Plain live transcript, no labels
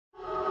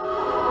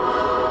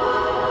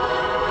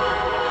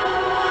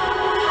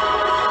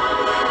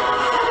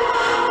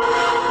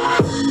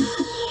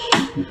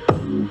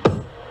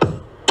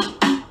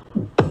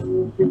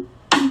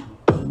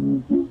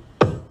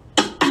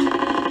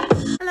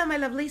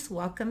lovelies,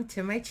 welcome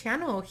to my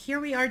channel. Here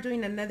we are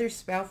doing another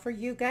spell for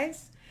you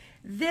guys.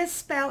 This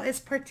spell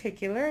is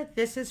particular.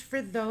 This is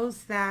for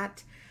those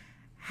that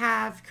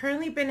have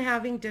currently been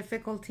having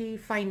difficulty,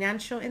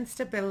 financial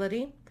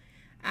instability.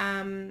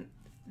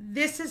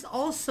 This is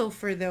also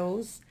for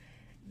those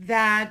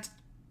that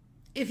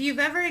if you've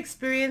ever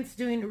experienced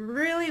doing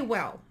really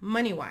well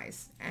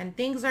money-wise and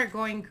things are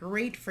going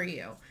great for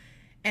you,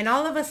 and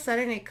all of a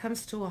sudden it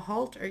comes to a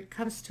halt or it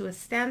comes to a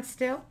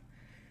standstill,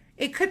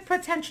 it could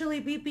potentially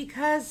be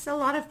because a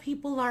lot of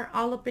people are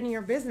all up in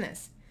your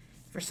business.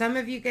 For some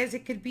of you guys,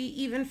 it could be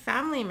even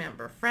family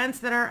member,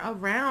 friends that are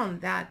around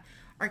that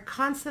are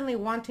constantly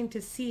wanting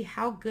to see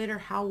how good or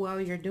how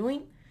well you're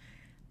doing.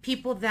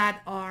 People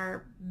that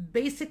are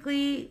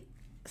basically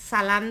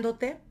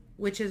salándote,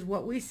 which is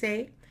what we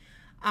say,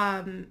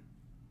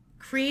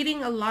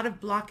 creating a lot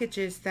of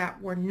blockages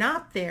that were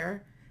not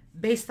there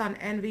based on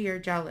envy or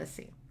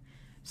jealousy.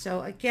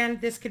 So again,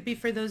 this could be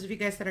for those of you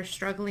guys that are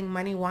struggling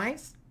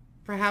money-wise.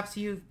 Perhaps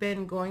you've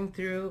been going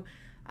through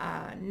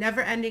a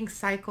never-ending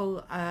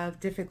cycle of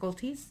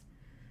difficulties.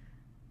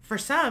 For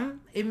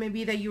some, it may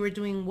be that you were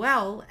doing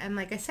well, and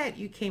like I said,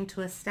 you came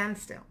to a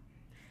standstill.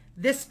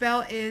 This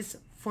spell is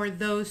for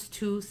those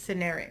two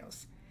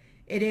scenarios.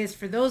 It is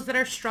for those that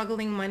are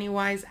struggling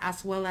money-wise,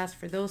 as well as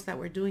for those that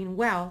were doing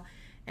well,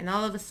 and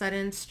all of a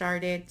sudden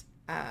started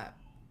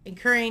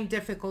incurring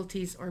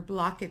difficulties or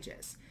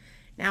blockages.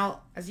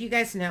 Now, as you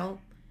guys know,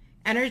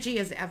 energy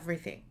is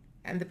everything.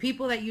 And the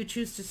people that you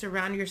choose to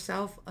surround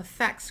yourself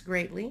affects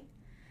greatly,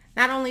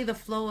 not only the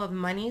flow of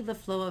money, the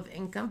flow of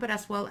income, but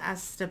as well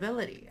as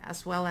stability,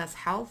 as well as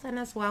health, and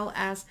as well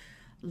as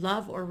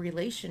love or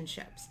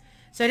relationships.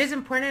 So it is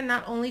important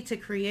not only to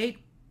create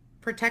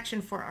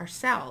protection for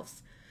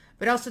ourselves,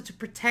 but also to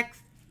protect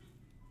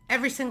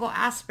every single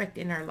aspect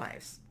in our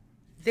lives.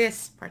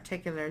 This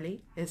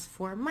particularly is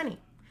for money.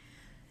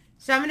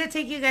 So I'm going to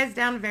take you guys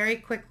down very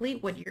quickly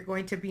what you're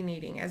going to be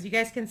needing. As you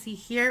guys can see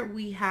here,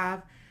 we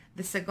have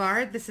the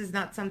cigar. This is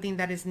not something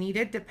that is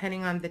needed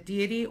depending on the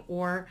deity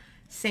or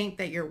saint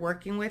that you're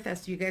working with.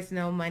 As you guys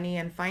know, money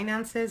and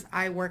finances,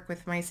 I work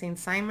with my Saint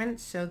Simon,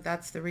 so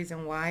that's the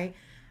reason why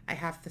I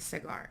have the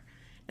cigar.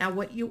 Now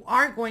what you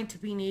are going to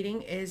be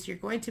needing is you're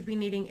going to be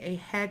needing a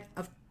head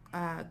of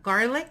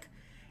garlic,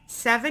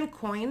 7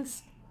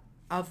 coins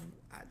of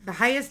the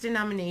highest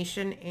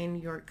denomination in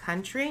your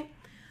country.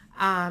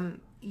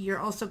 You're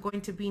also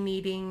going to be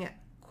needing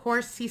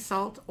coarse sea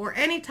salt, or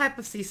any type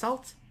of sea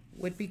salt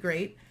would be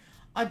great,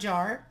 a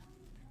jar,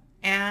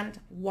 and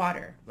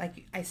water.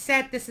 Like I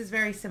said, this is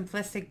very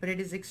simplistic, but it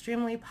is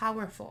extremely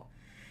powerful.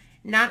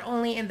 Not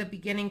only in the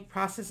beginning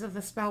process of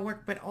the spell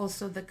work, but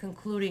also the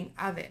concluding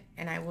of it.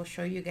 And I will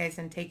show you guys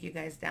and take you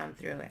guys down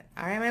through it.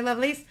 All right, my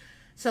lovelies.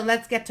 So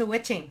let's get to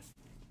witching.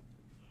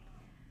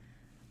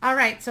 All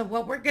right, so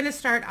what we're going to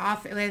start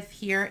off with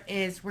here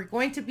is we're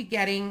going to be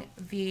getting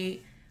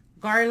the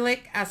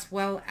garlic as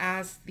well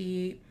as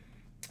the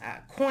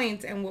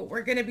coins, and what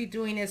we're going to be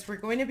doing is we're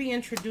going to be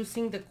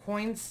introducing the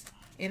coins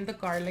in the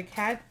garlic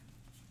head.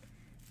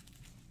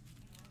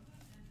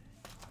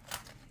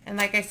 And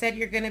like I said,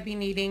 you're going to be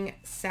needing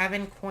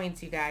 7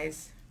 coins, you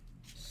guys.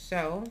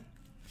 So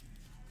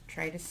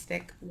try to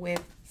stick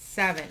with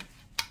 7.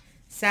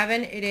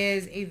 7, it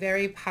is a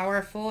very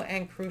powerful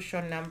and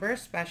crucial number,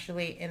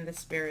 especially in the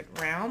spirit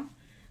realm.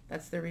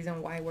 That's the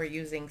reason why we're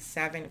using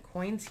 7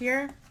 coins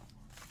here.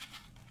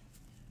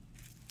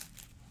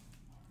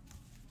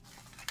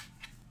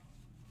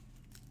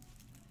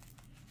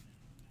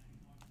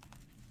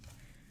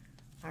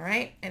 All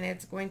right, and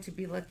it's going to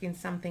be looking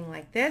something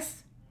like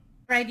this.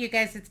 All right, you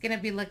guys, it's going to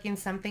be looking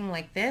something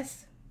like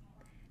this.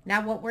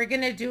 Now what we're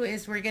going to do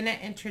is we're going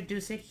to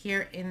introduce it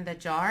here in the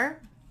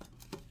jar.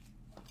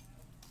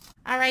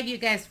 All right, you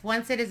guys,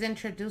 once it is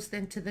introduced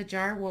into the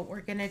jar, what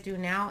we're going to do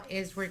now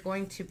is we're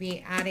going to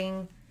be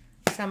adding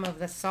some of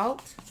the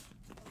salt.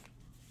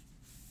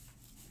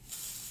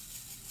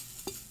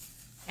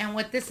 And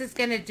what this is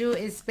going to do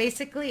is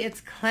basically it's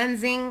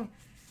cleansing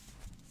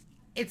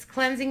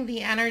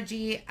the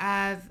energy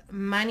of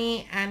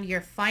money and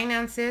your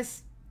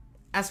finances,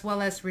 as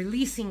well as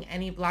releasing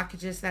any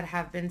blockages that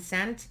have been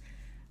sent,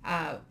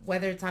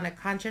 whether it's on a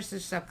conscious or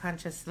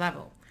subconscious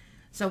level.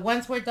 So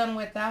once we're done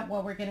with that,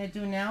 what we're going to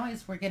do now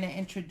is we're going to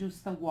introduce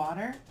the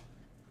water.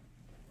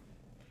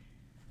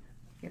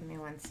 Give me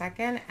 1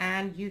 second.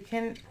 And you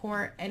can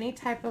pour any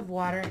type of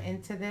water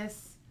into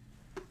this.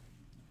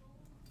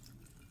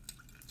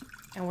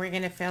 And we're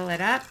going to fill it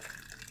up.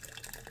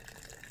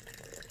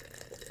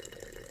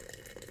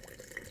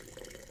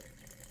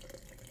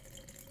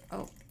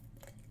 Oh,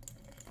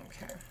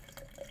 okay.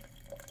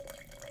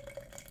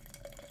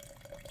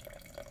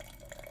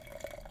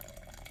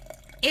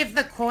 If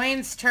the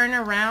coins turn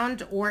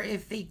around or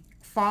if they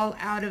fall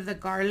out of the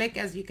garlic,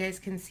 as you guys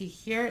can see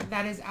here,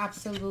 that is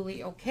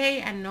absolutely okay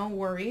and no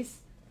worries.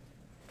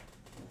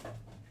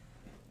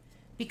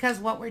 Because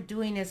what we're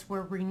doing is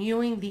we're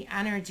renewing the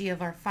energy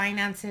of our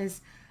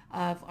finances,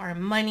 of our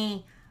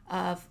money,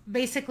 of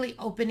basically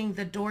opening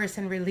the doors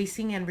and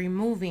releasing and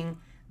removing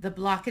the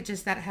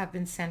blockages that have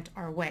been sent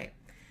our way.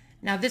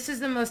 Now, this is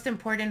the most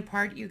important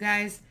part, you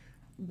guys.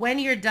 When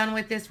you're done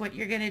with this, what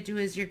you're going to do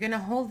is you're going to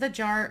hold the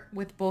jar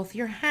with both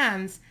your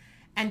hands,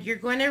 and you're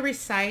going to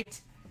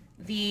recite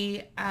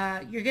the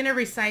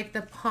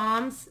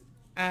Psalms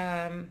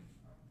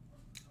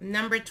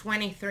number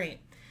 23.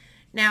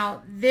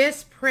 Now,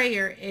 this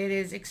prayer, it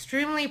is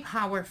extremely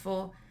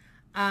powerful.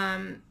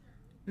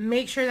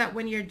 Make sure that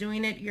when you're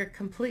doing it, you're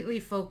completely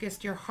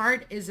focused, your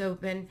heart is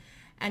open,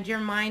 and your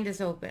mind is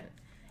open.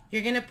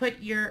 You're going to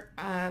put your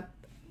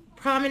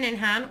prominent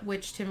hand,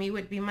 which to me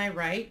would be my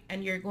right,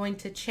 and you're going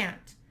to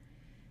chant,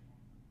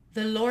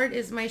 "The Lord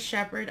is my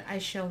shepherd, I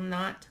shall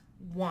not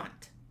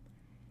want.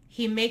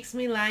 He makes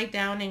me lie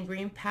down in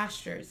green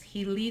pastures.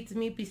 He leads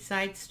me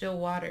beside still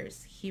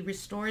waters. He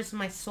restores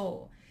my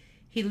soul.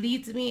 He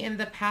leads me in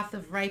the path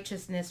of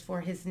righteousness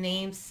for his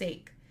name's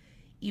sake.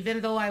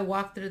 Even though I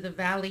walk through the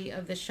valley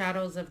of the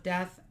shadows of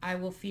death, I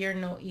will fear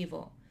no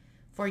evil,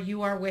 for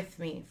you are with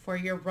me, for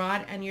your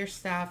rod and your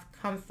staff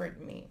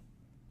comfort me.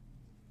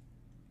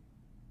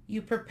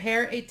 You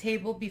prepare a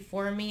table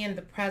before me in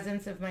the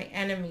presence of my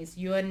enemies.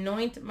 You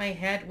anoint my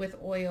head with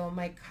oil.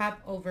 My cup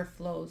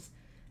overflows.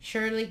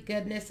 Surely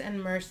goodness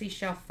and mercy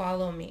shall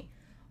follow me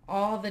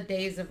all the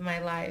days of my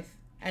life,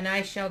 and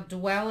I shall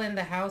dwell in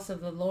the house of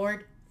the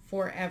Lord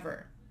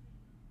forever."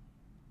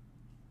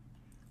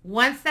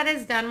 Once that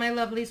is done, my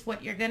lovelies,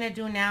 what you're going to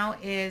do now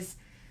is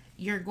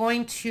you're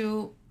going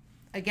to,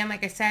 again,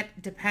 like I said,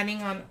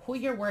 depending on who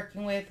you're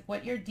working with,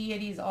 what your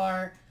deities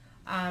are,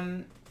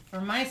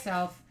 for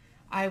myself,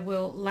 I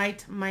will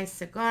light my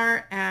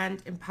cigar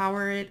and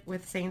empower it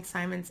with Saint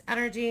Simon's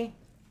energy.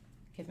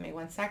 Give me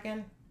 1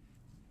 second.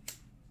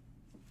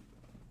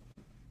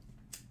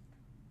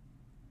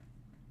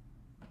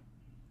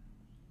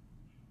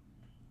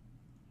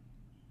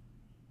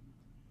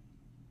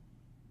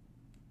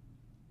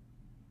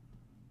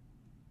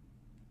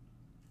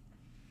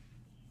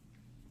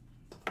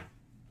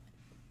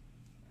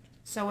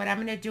 So what I'm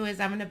going to do is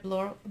I'm going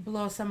to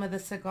blow some of the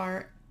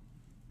cigar .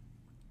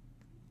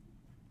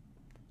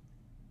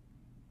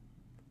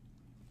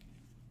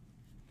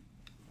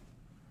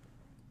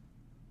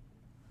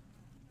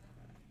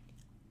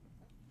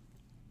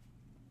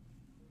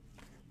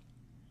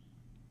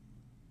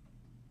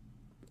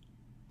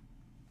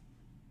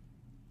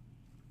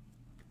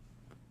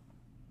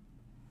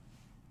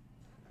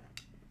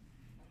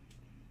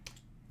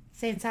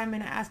 Saint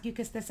Simon, I ask you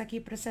que estés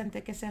aquí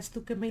presente, que seas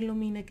tú que me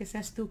ilumine, que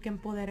seas tú que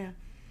empodera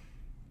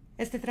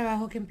este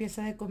trabajo que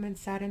empieza de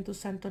comenzar en tu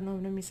santo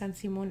nombre, mi San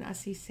Simón,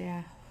 así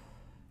sea.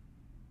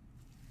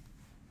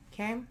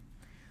 Okay?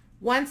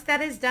 Once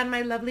that is done,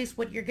 my lovelies,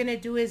 what you're going to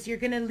do is you're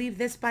going to leave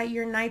this by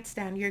your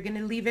nightstand. You're going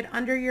to leave it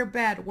under your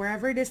bed.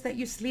 Wherever it is that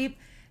you sleep,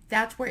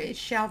 that's where it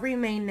shall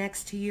remain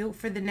next to you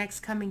for the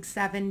next coming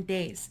 7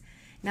 days.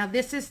 Now,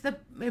 this is the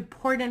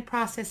important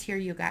process here,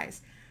 you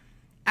guys.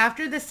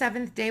 After the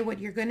 7th day, what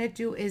you're going to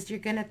do is you're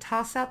going to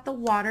toss out the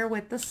water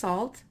with the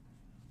salt.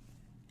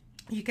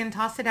 You can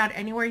toss it out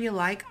anywhere you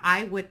like.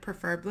 I would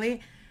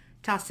preferably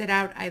toss it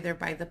out either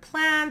by the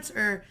plants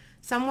or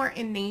somewhere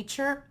in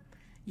nature.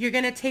 You're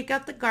going to take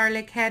out the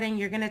garlic head and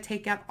you're going to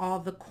take out all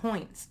the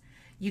coins.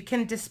 You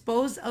can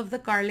dispose of the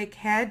garlic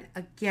head.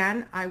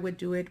 Again, I would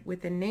do it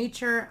within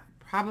nature,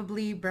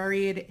 probably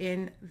bury it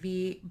in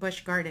the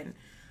bush garden.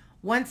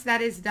 Once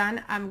that is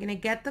done, I'm going to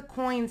get the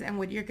coins, and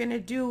what you're going to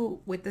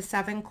do with the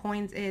 7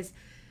 coins is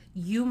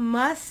you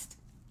must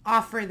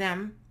offer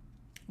them,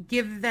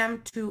 give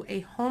them to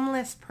a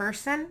homeless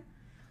person,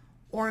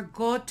 or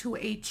go to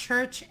a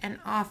church and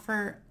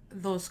offer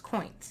those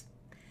coins.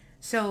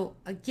 So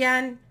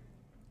again,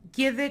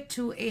 give it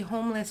to a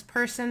homeless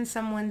person,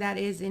 someone that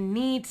is in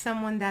need,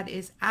 someone that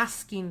is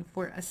asking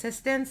for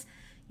assistance.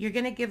 You're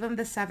going to give them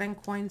the 7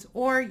 coins,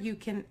 or you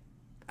can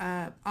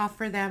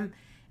offer them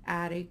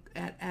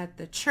at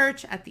the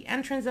church, at the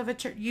entrance of a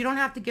church. You don't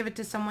have to give it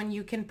to someone.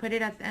 You can put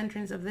it at the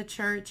entrance of the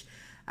church.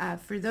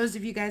 For those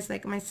of you guys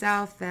like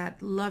myself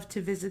that love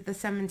to visit the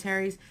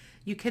cemeteries,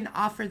 you can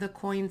offer the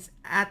coins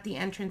at the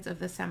entrance of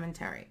the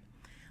cemetery.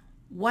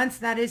 Once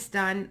that is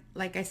done,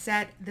 like I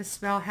said, the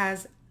spell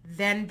has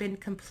then been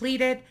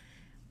completed.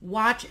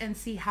 Watch and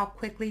see how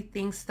quickly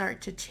things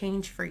start to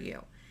change for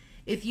you.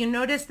 If you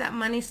notice that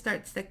money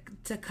starts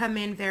to come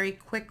in very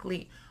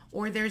quickly,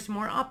 or there's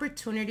more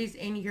opportunities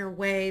in your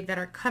way that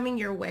are coming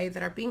your way,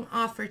 that are being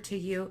offered to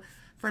you,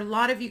 for a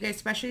lot of you guys,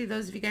 especially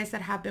those of you guys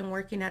that have been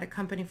working at a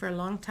company for a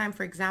long time,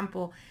 for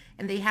example,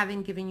 and they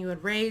haven't given you a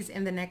raise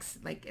in the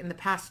next, like in the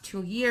past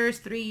 2 years,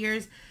 3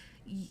 years,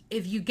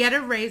 if you get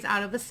a raise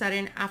out of a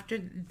sudden after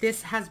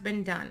this has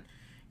been done,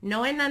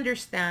 know and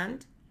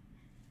understand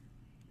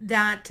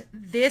that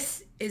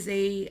this is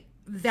a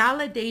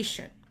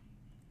validation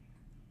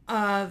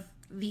of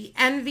the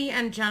envy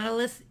and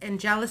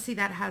jealousy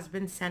that has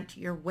been sent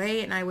your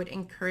way. And I would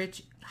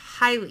encourage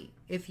highly,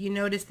 if you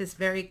notice this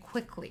very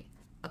quickly,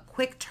 a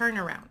quick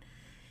turnaround.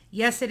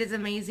 Yes, it is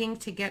amazing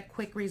to get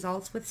quick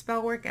results with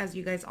spell work, as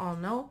you guys all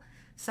know.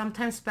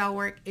 Sometimes spell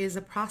work is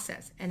a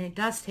process and it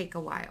does take a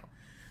while.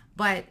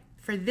 But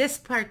for this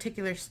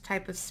particular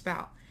type of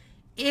spell,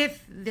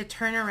 if the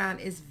turnaround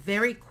is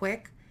very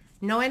quick,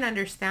 know and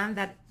understand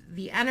that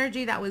the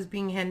energy that was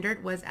being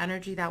hindered was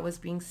energy that was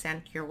being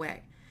sent your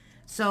way.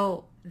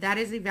 So that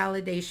is a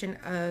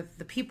validation of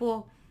the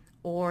people,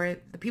 or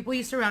the people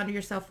you surround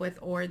yourself with,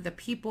 or the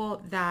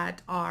people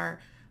that are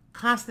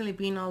constantly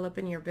being all up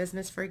in your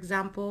business, for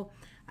example.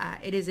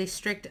 It is a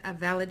strict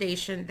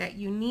validation that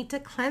you need to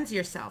cleanse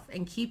yourself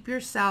and keep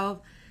yourself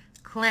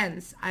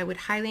cleansed. I would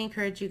highly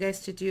encourage you guys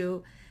to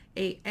do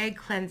a egg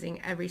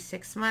cleansing every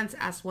 6 months,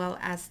 as well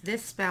as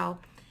this spell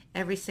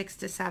every 6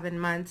 to 7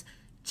 months,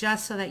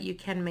 just so that you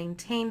can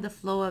maintain the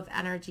flow of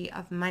energy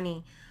of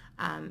money,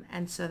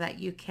 and so that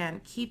you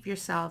can keep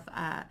yourself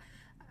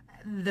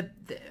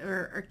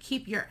or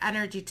keep your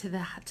energy to the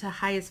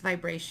highest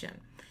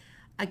vibration.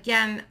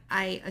 Again,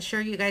 I assure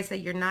you guys that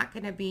you're not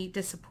going to be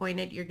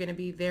disappointed. You're going to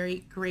be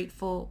very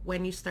grateful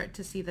when you start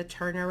to see the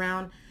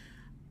turnaround.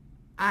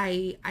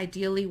 I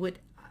ideally would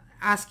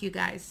ask you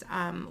guys,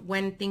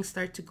 when things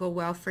start to go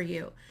well for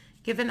you,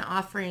 give an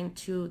offering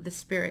to the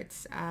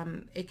spirits.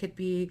 It could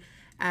be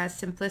as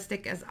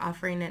simplistic as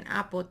offering an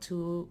apple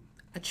to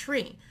a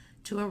tree,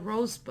 to a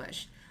rose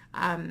bush,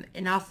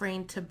 an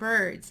offering to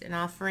birds, an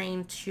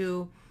offering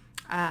to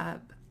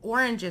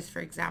oranges,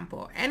 for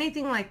example.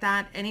 Anything like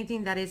that,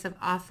 anything that is an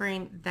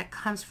offering that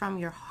comes from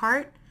your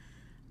heart,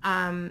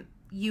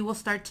 you will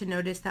start to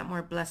notice that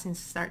more blessings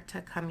start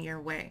to come your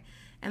way.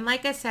 And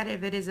like I said,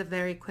 if it is a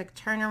very quick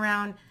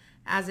turnaround,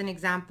 as an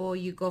example,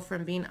 you go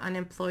from being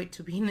unemployed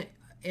to being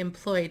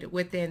employed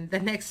within the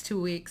next 2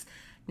 weeks,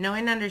 know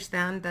and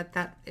understand that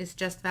that is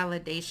just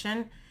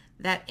validation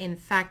that in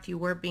fact you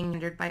were being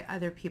hindered by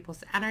other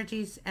people's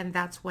energies. And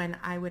that's when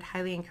I would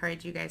highly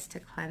encourage you guys to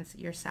cleanse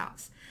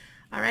yourselves.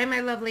 All right, my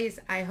lovelies,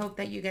 I hope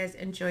that you guys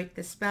enjoyed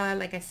this spell.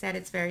 Like I said,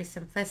 it's very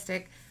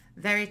simplistic,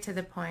 very to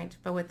the point,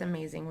 but with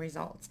amazing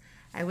results.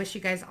 I wish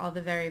you guys all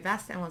the very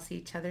best, and we'll see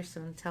each other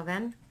soon. Till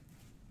then,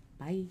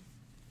 bye.